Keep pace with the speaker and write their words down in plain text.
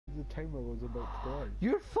timer was about to go on.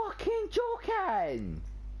 You're fucking joking!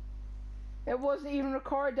 It wasn't even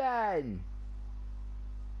recording!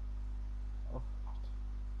 Oh.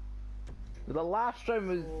 The last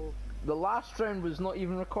round was not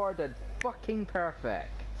even recorded. Fucking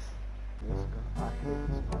perfect.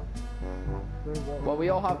 Well, we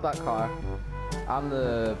all have that car. I'm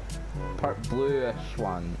the bluish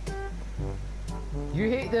one. You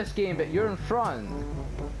hate this game, but you're in front.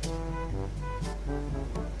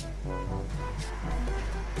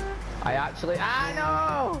 I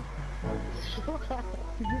know!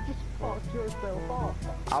 You just fucked yourself off.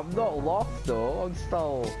 I'm not lost though, I'm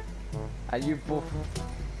still... And you both...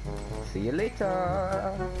 See you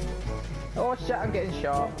later! Oh shit, I'm getting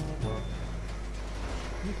shot.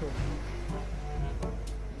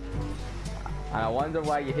 And I wonder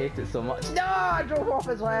why you hate it so much. No, I drove off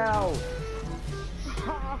as well!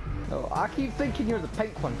 Oh, I keep thinking you're the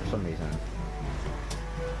pink one for some reason.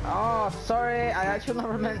 Oh, sorry, I actually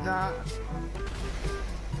never meant that.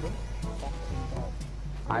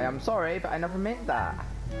 I am sorry, but I never meant that.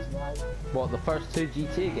 What, the first two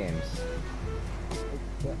GTA games?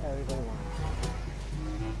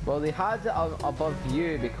 Well, they had it above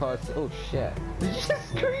you because... Oh shit. Did you just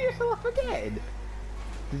screw yourself again?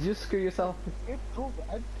 Did you screw yourself? It drove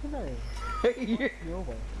into me.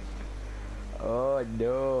 Oh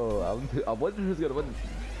no, I wonder who's gonna win.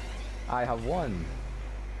 I have won.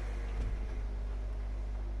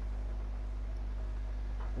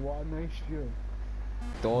 What a nice view.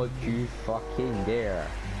 Don't you fucking dare.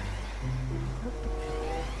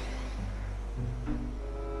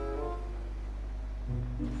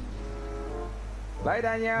 Bye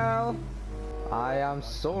Daniel. I am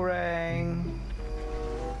soaring.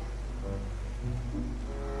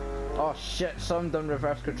 Oh shit, some done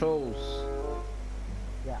reverse controls.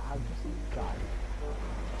 Yeah, I'm just died.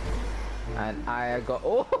 And I got...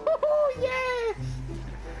 Oh yes!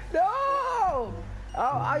 No! Oh,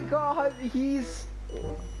 I got him. He's...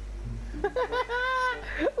 Look!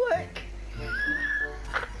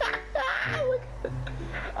 Look!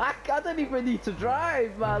 I don't even need to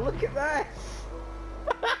drive, man. Look at this!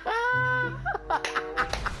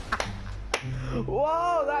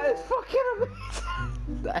 Whoa, that is fucking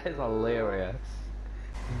amazing! That is hilarious.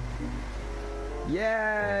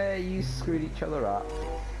 Yeah, you screwed each other up.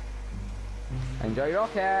 Enjoy your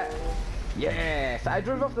rocket. Yes, I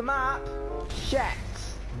drove off the map. Shit.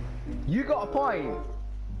 You got a point.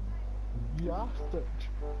 Yeah,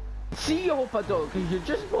 See, I hope I don't, because you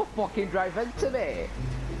just both fucking drive into me.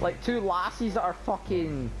 Like two lassies that are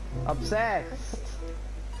fucking obsessed.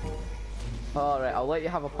 Alright, I'll let you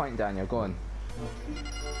have a point, Daniel. Go on.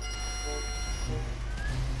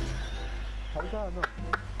 How did I know?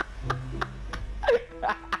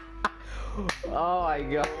 Oh my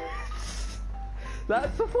god.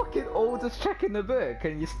 That's the fucking oldest trick in the book,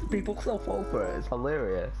 and people still fall for it. It's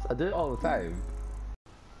hilarious. I do it all the time.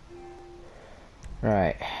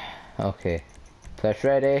 Right. Okay. Flash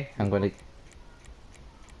ready. I'm gonna...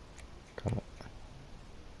 Come on.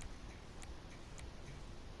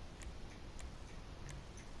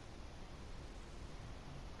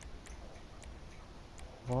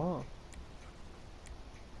 What?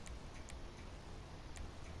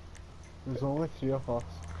 There's only 3 of us.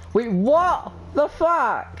 Wait, what the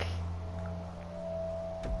fuck?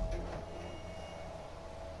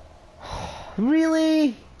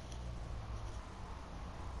 Really?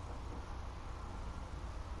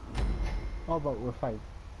 Oh, but we're fine.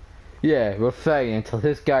 Yeah, we're fine until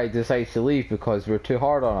this guy decides to leave because we're too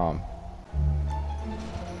hard on him.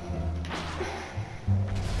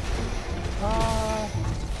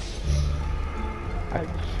 I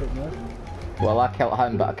shouldn't have. Well, I killed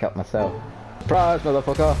him, but I killed myself. Surprise,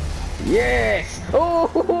 motherfucker! Yes!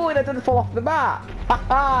 Oh, and I didn't fall off the map!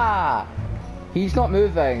 Haha! He's not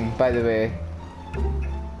moving, by the way.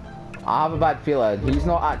 I have a bad feeling. He's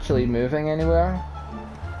not actually moving anywhere.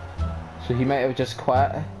 So he might have just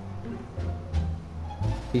quit.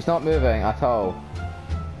 He's not moving at all.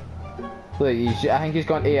 Look, I think he's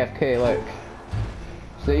gone AFK, look.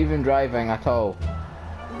 He's not even driving at all.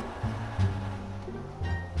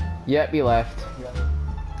 Yep, he left. Yeah.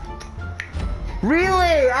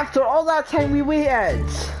 Really? After all that time we waited?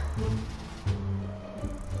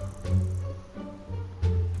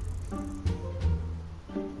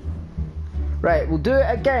 Right, we'll do it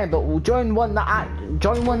again, but we'll join one that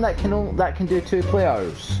can do 2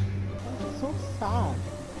 players. That's so sad.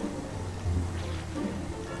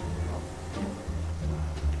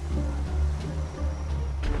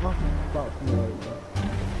 Oh, that's me right there.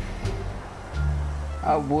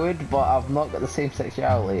 I would, but I've not got the same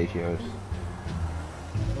sexuality as yours.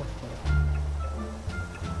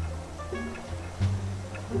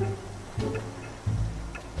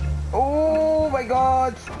 my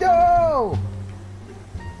god! No!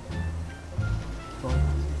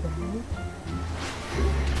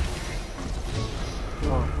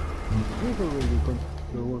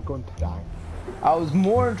 We were going to die. I was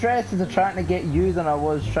more interested in trying to get you than I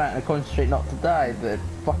was trying to concentrate not to die, but it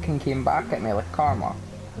fucking came back at me like karma.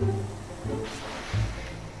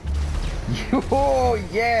 Yo,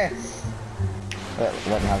 yes!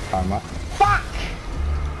 Let me have karma. Fuck!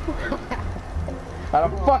 I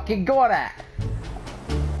don't fucking got it!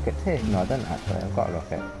 Get taken? No, I didn't actually. I've got a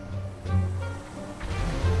rocket.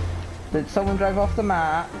 Did someone drive off the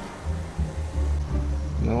map?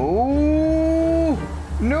 No!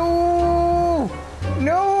 No!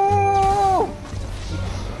 No!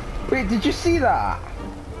 Wait, did you see that?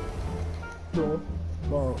 No.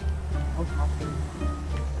 Well, I'm happy.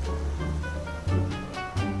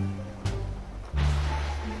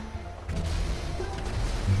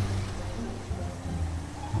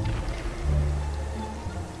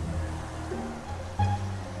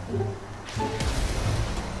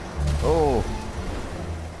 Oh.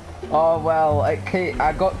 Oh well, I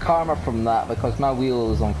got karma from that because my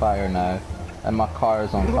wheel is on fire now. And my car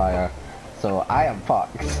is on fire. So I am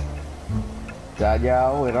fucked.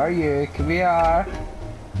 Daniel, where are you? Come here.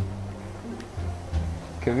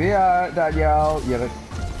 Come here, Daniel. You're a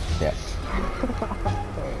shit.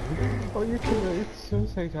 Oh, you committed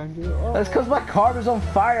suicide, Andrew. Oh. That's because my car was on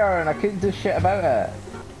fire and I couldn't do shit about it.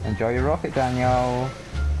 Enjoy your rocket, Daniel.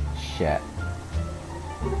 Shit.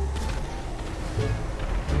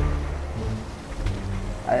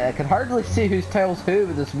 I can hardly see whose tells who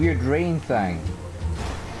with this weird rain thing.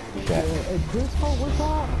 Shit. Whose fault was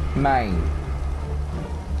that? Mine.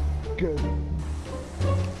 Good.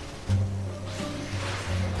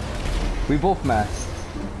 We both missed.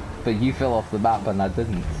 But you fell off the map and I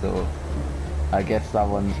didn't, so I guess that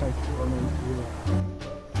one.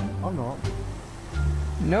 I'm not.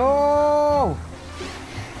 No!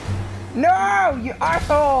 No! You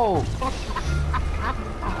asshole!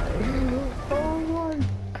 Oh my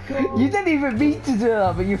god! You didn't even mean to do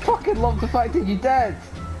that, but you fucking love the fact that you did. I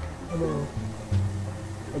know.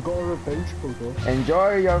 I got a revenge code though.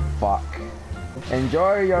 Enjoy your fuck.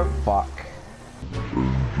 Enjoy your fuck.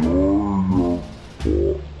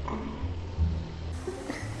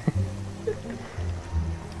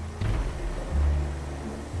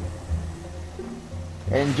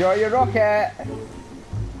 Enjoy your rocket.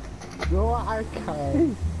 No, I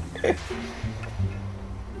can't.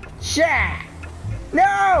 Shit!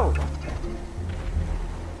 No!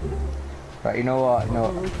 Right, you know what?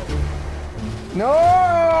 No.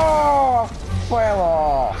 No! Fell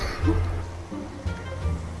off.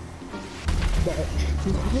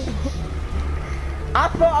 I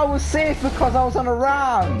thought I was safe because I was on a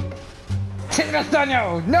ram. Take this,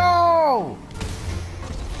 Daniel! No!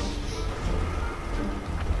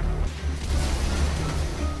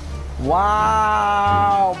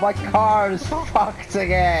 Wow! My car is fucked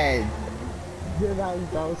again. Yeah, that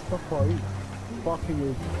was the point. Fucking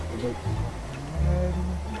you. Like,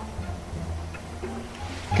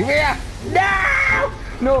 Come here! No!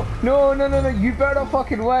 No, no, no, no, no, you better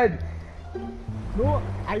fucking win! no,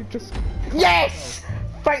 I just... Yes!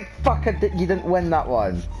 Thank fuck it that you didn't win that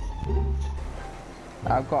one.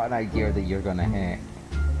 I've got an idea that you're gonna hate.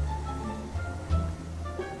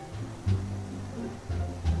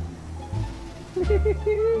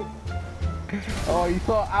 Oh, you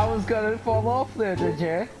thought I was gonna fall off there, did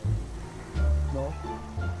you? No.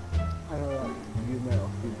 I know that you might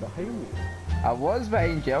have been behind me. I was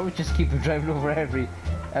behind you. I was just keeping driving over every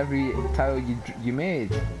tile you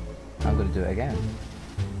made. I'm gonna do it again.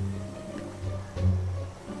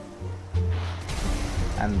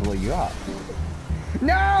 And blow you up.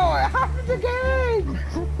 No! It happens again!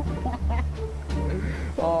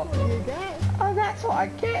 Oh, You get? oh, that's what I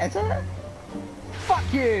get, is it?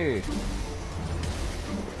 Fuck you!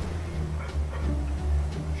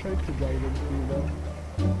 Tried to drive into you though.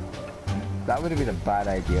 That would have been a bad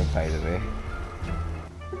idea, by the way.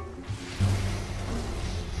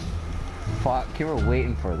 Fuck, you were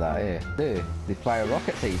waiting for that, eh? Dude, they fire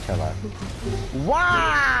rockets at each other.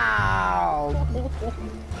 Wow!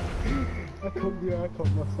 I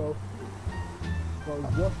caught myself. That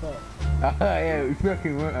was worth it. Yeah, it was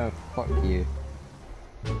fucking worth it. Fuck you.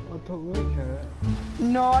 I don't like it.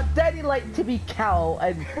 No, I didn't like to be killed,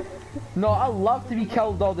 and no, I love to be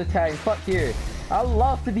killed all the time. Fuck you. I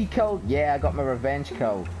love to be killed. Yeah, I got my revenge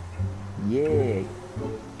kill. Yeah.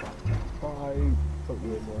 But I took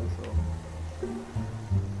you as well, so.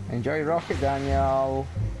 Enjoy your rocket, Daniel.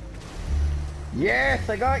 Yes,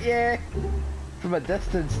 I got you. From a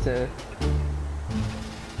distance too.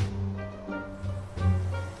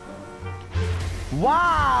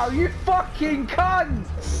 Wow, you fucking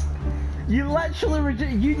cunts! You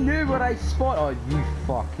literally you knew where I spot. Oh, you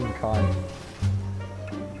fucking cunt.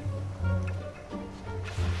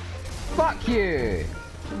 Fuck you!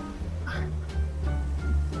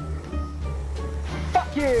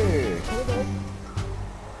 Fuck you!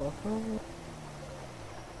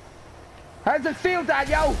 How's it feel,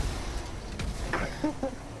 Daniel?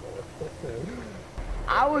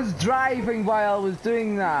 I was driving while I was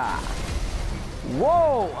doing that.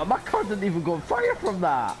 Whoa! My car didn't even go on fire from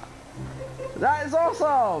that. That is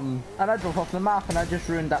awesome! And I drove off the map and I just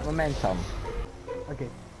ruined that momentum. Okay.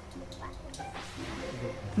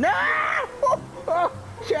 No! Oh, oh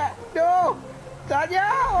shit! No! Daniel!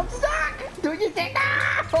 I'm stuck! Don't you think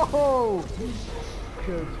that? Oh!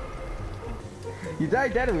 Good. You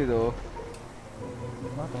died anyway though.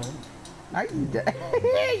 My bad. I you did.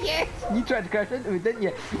 Yes! You tried to crash into me, didn't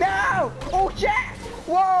you? No! Oh shit!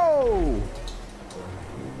 Whoa!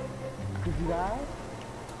 Did you die?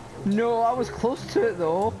 No, I was close to it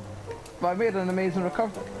though. But I made an amazing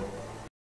recovery.